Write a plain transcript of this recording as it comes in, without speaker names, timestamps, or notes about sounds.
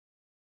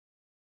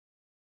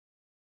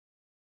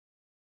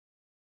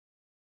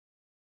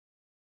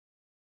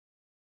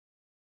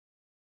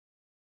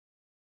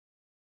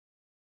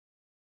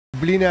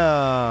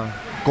disciplina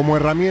como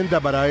herramienta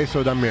para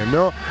eso también,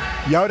 ¿no?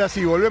 Y ahora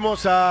sí,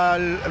 volvemos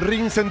al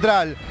ring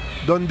central,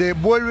 donde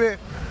vuelve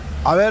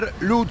a haber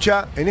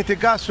lucha, en este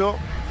caso,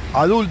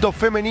 adultos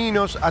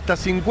femeninos hasta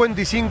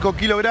 55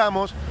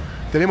 kilogramos.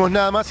 Tenemos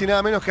nada más y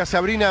nada menos que a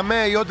Sabrina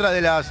Mai, otra de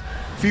las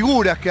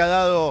figuras que ha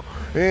dado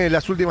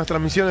las últimas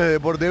transmisiones de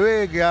Deporte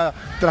B, que ha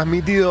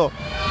transmitido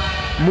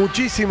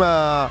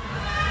muchísima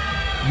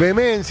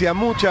vehemencia,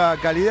 mucha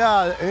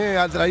calidad,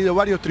 ha traído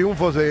varios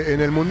triunfos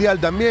en el Mundial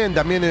también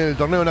en el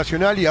torneo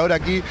nacional, y ahora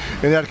aquí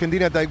en el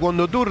Argentina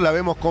Taekwondo Tour la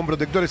vemos con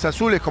protectores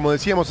azules, como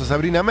decíamos, a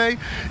Sabrina Mai,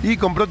 y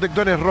con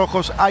protectores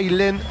rojos a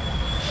Ailén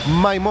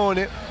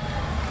Maimone.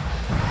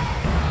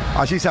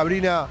 Allí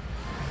Sabrina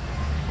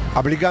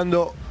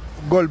aplicando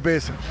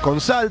golpes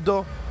con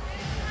salto,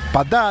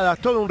 patadas,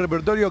 todo un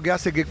repertorio que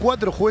hace que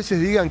 4 jueces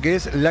digan que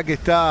es la que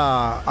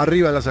está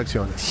arriba en las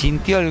acciones.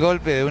 Sintió el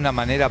golpe de una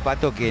manera,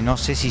 Pato, que no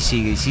sé si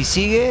sigue. Y si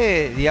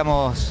sigue,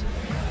 digamos,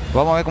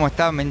 vamos a ver cómo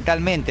está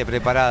mentalmente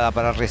preparada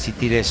para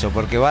resistir eso,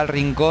 porque va al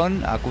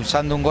rincón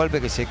acusando un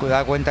golpe que se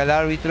da cuenta el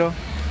árbitro.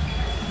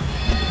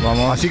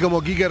 Vamos. Así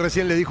como Quique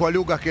recién le dijo a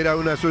Lucas que era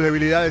una de sus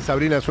debilidades,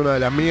 Sabrina es una de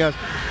las mías.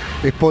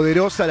 Es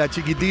poderosa la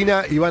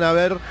chiquitina, y van a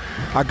ver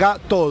acá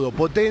todo,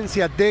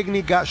 potencia,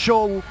 técnica,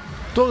 show,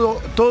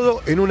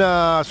 todo en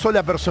una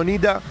sola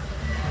personita,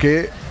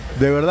 que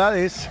de verdad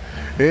es,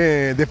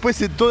 después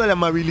de toda la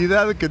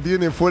amabilidad que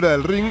tiene fuera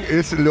del ring,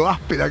 es lo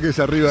áspera que es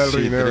arriba del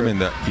ring.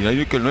 Tremenda. Y no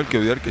hay que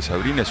olvidar que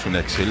Sabrina es una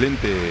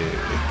excelente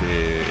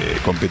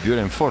competidora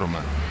en forma.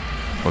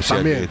 O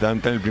sea, que está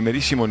en el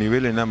primerísimo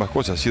nivel en ambas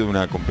cosas. Ha sido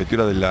una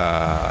competidora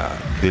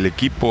del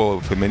equipo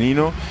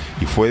femenino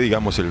y fue,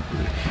 digamos, el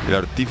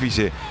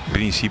artífice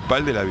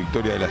principal de la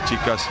victoria de las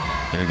chicas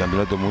en el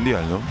campeonato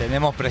mundial, ¿no?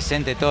 Tenemos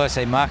presente toda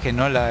esa imagen,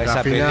 ¿no?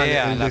 Esa final,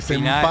 pelea, el la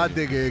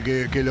desempate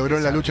final que logró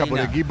en la lucha por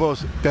Sabrina.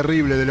 equipos,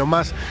 terrible, de lo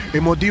más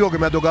emotivo que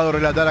me ha tocado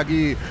relatar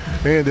aquí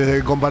desde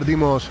que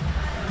compartimos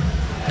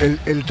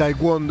el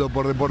taekwondo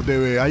por Deporte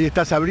B. Ahí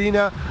está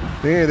Sabrina,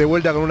 de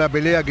vuelta con una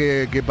pelea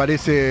que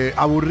parece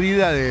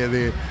aburrida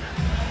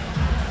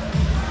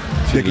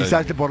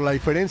quizás por la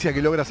diferencia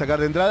que logra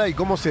sacar de entrada, y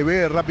cómo se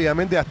ve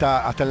rápidamente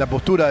hasta en la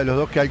postura de los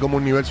dos, que hay como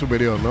un nivel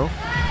superior, ¿no?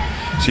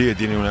 Sí,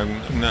 tiene una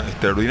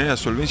extraordinaria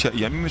solvencia,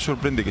 y a mí me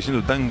sorprende que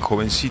siendo tan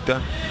jovencita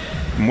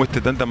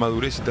muestre tanta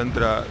madurez y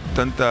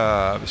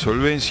tanta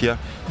solvencia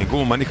en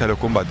cómo maneja los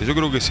combates. Yo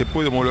creo que se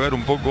puede homologar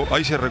un poco.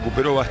 Ahí se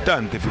recuperó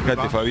bastante,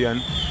 fíjate,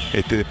 Fabián,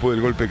 después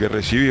del golpe que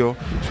recibió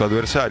su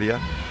adversaria,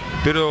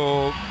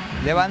 pero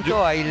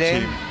levantó a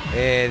Ailén. Sí.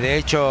 De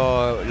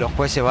hecho, los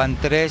jueces van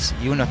 3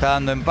 y uno está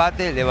dando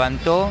empate.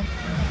 Levantó.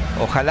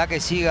 Ojalá que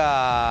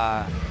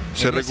siga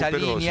en esa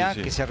línea,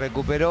 que se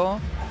recuperó.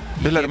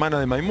 Es la hermana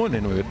de Maimone,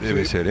 no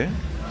debe ser, ¿eh?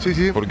 Sí,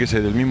 sí. Porque es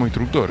del mismo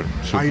instructor,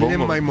 supongo.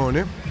 Ailén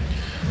Maimone.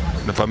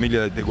 Una familia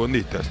de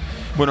taekwondistas.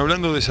 Bueno,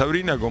 hablando de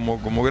Sabrina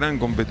como gran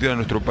competidora de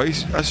nuestro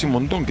país, hace un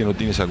montón que no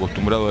tienes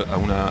acostumbrado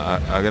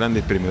a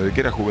grandes premios, de que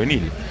era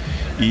juvenil.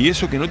 Y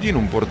eso que no tiene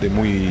un porte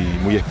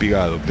muy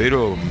espigado,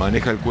 pero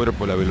maneja el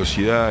cuerpo, la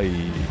velocidad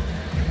y,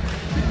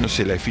 no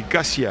sé, la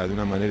eficacia de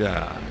una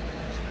manera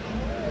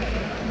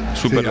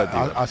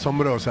superlativa. Sí,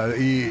 asombrosa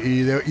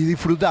y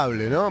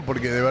disfrutable, ¿no?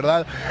 Porque de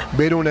verdad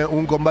ver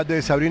un combate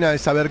de Sabrina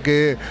es saber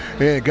que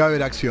va a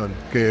haber acción,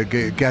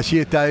 que allí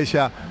está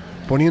ella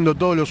poniendo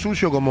todo lo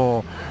suyo,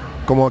 como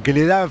que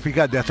le da,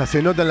 fíjate, hasta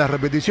se nota en las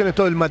repeticiones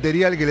todo el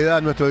material que le da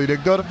a nuestro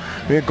director,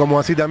 como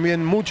así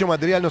también mucho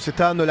material nos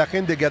está dando la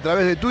gente que a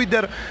través de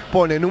Twitter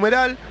pone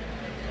numeral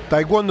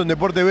Taekwondo en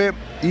Deporte B,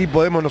 y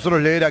podemos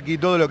nosotros leer aquí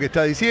todo lo que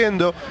está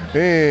diciendo.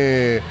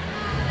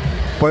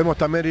 Podemos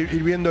también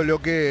ir viendo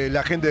lo que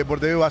la gente de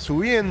Deporte B va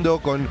subiendo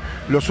con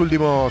las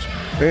últimas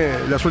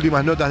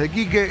notas de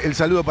Quique. El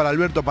saludo para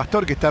Alberto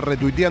Pastor, que está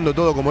retuiteando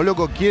todo como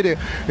loco, quiere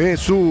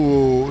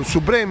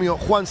su premio.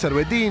 Juan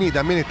Cervetini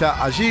también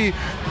está allí.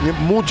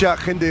 Mucha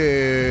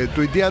gente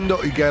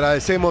tuiteando, y que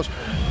agradecemos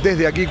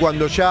desde aquí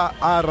cuando ya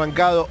ha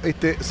arrancado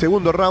este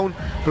segundo round.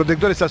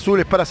 Protectores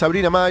azules para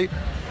Sabrina Mai,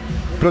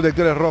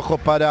 protectores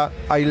rojos para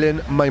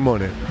Ailén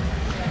Maimone.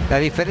 La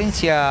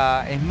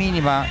diferencia es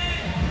mínima.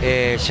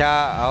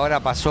 Ya ahora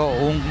pasó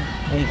un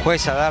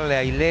juez a darle a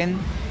Ailén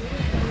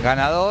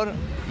ganador,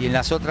 y en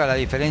las otras la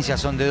diferencia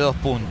son de 2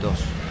 puntos.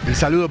 El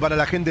saludo para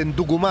la gente en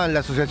Tucumán, la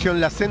asociación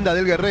La Senda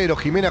del Guerrero.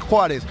 Jimena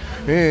Juárez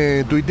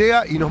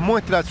tuitea y nos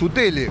muestra su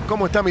tele,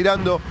 cómo está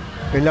mirando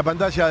en la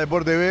pantalla de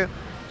Deporte B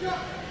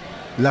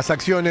las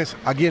acciones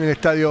aquí en el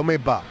estadio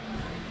Mepa.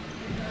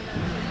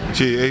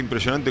 Sí, es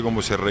impresionante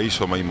cómo se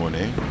rehizo Maimone,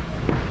 ¿eh?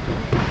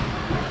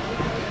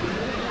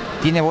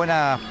 Tiene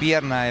buena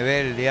pierna de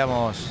ver,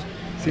 digamos.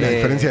 Sí, la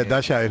diferencia de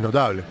talla es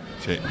notable.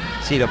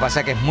 Sí, lo que pasa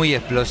es que es muy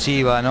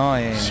explosiva, ¿no?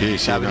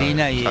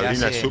 Sabrina, no, y Sabrina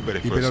hace... es súper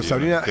explosiva. Pero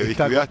Sabrina te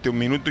descuidaste un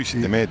minuto y se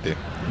te mete.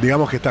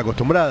 Digamos que está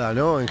acostumbrada,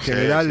 ¿no? En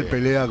general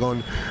pelea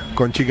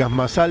con chicas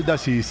más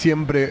altas y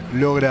siempre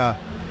logra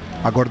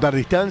acortar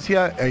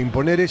distancia e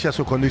imponer ella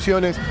sus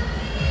condiciones.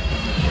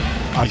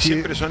 Y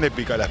siempre son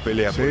épicas las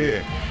peleas,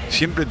 porque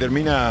siempre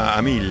termina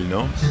a 1000,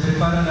 ¿no?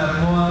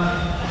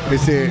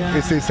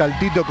 Ese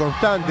saltito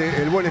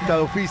constante, el buen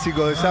estado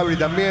físico de Sabri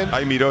también.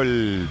 Ahí miró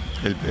el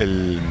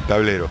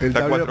tablero.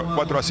 Está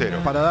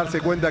 4-0. Para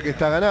darse cuenta que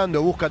está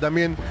ganando, busca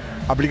también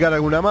aplicar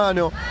alguna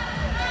mano.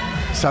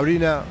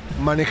 Sabrina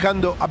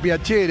manejando a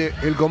piacere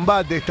el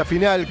combate, esta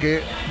final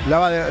que la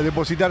va a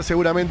depositar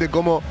seguramente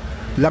como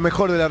la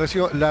mejor de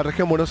la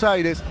región Buenos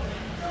Aires.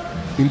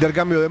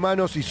 Intercambio de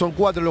manos y son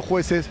 4 los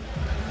jueces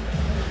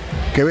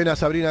que ven a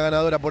Sabrina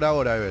ganadora por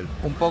ahora, Evel.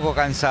 Un poco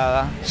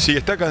cansada. Sí,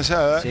 está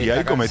cansada, sí, y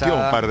ahí cometió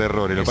un par de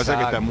errores. Lo que pasa es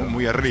que está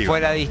muy arriba.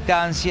 Fuera de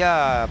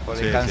distancia, por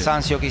el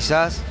cansancio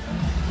quizás.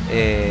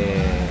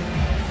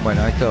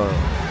 Bueno, esto,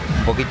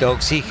 un poquito de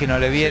oxígeno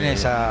le viene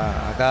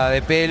a cada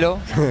de pelo.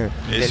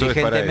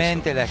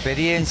 Inteligentemente, la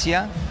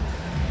experiencia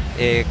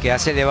que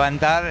hace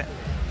levantar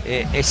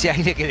ese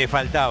aire que le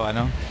faltaba,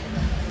 ¿no?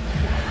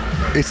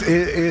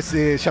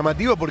 Es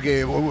llamativo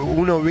porque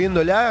uno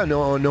viéndola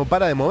no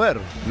para de mover,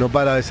 no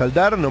para de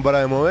saltar, no para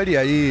de mover, y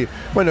ahí,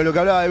 bueno, lo que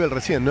hablaba Evel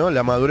recién, ¿no?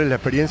 La madurez, la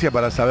experiencia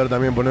para saber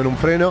también poner un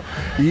freno,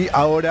 y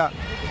ahora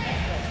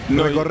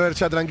recorrer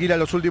ya tranquila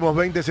los últimos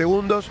 20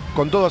 segundos,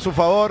 con todo a su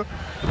favor,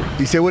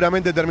 y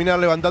seguramente terminar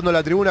levantando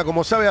la tribuna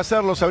como sabe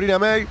hacerlo Sabrina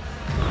Mai.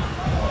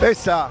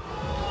 Esa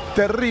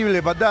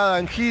terrible patada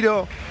en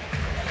giro,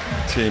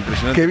 sí,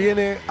 impresionante, que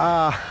viene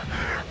a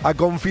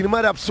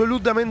confirmar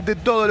absolutamente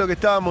todo lo que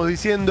estábamos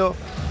diciendo.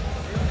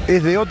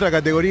 Es de otra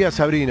categoría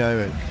Sabrina,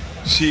 Evel.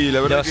 Sí,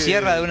 la verdad lo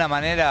cierra de una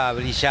manera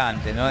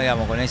brillante, ¿no?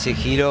 Digamos, con ese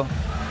giro.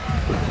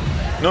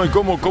 No, y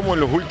como en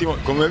los últimos,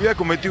 como había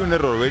cometido un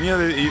error, venía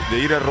de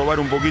ir a robar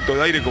un poquito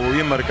de aire, como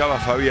bien marcaba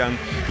Fabián,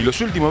 y los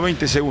últimos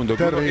 20 segundos,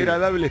 era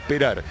dable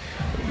esperar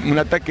un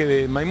ataque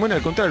de Maimone,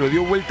 al contrario,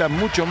 dio vuelta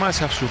mucho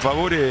más a su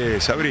favor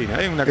Sabrina.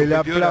 Una el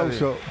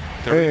aplauso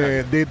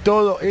de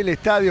todo el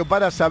estadio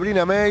para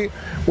Sabrina Mai,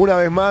 una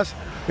vez más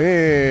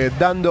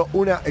dando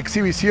una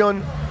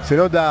exhibición. Se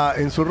nota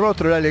en su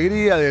rostro la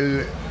alegría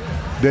del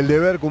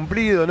deber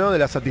cumplido, ¿no? De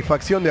la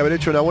satisfacción de haber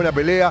hecho una buena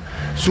pelea.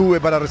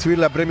 Sube para recibir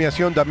la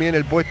premiación también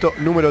el puesto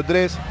número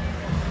 3,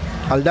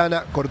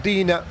 Aldana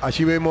Cortina.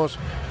 Allí vemos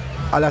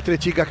a las 3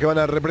 chicas que van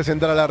a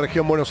representar a la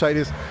región Buenos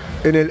Aires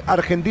en el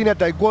Argentina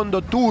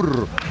Taekwondo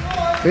Tour.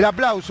 El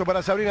aplauso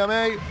para Sabrina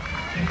Mai,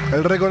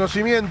 el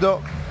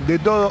reconocimiento de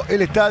todo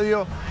el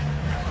estadio,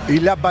 y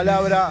la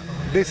palabra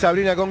de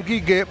Sabrina con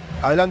Quique.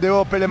 Adelante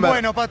vos, Pelenberg.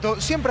 Bueno, Pato,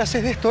 siempre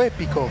haces de esto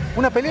épico.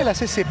 Una pelea la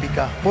haces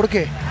épica. ¿Por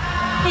qué?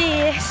 Y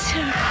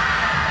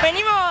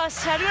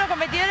venimos, algunos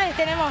competidores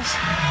tenemos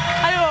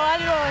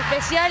algo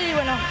especial, y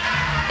bueno,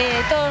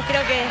 todos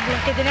creo que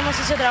los que tenemos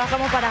eso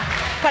trabajamos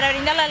para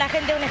brindarle a la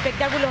gente un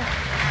espectáculo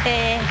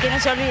que no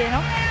se olvide,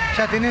 ¿no?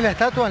 ¿Ya tenés la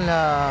estatua en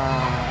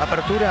la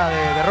apertura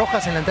de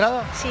Rojas en la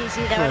entrada? Sí,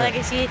 la verdad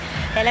que sí.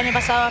 El año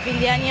pasado, a fin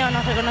de año,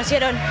 nos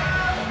reconocieron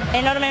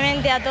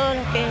enormemente a todos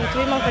los que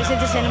estuvimos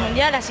presentes en el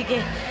Mundial, así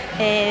que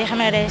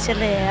déjame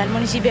agradecerle al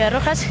municipio de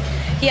Rojas.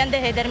 Y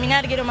antes de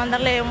terminar, quiero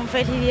mandarle un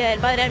feliz Día del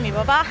Padre a mi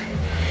papá,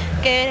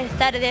 que debe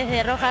estar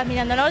desde Rojas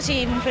mirándonos,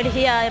 y un feliz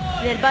Día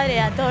del Padre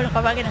a todos los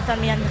papás que nos están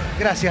mirando.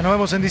 Gracias, nos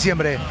vemos en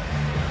diciembre.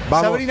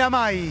 Vamos. Sabrina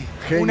Mai,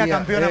 una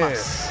campeona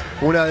más.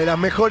 Una de las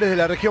mejores de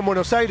la región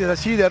Buenos Aires,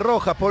 allí de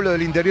Rojas, pueblo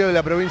del interior de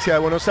la provincia de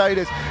Buenos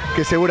Aires,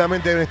 que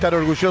seguramente deben estar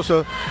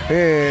orgullosos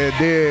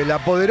de la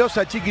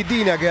poderosa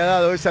chiquitina que ha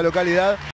dado esa localidad.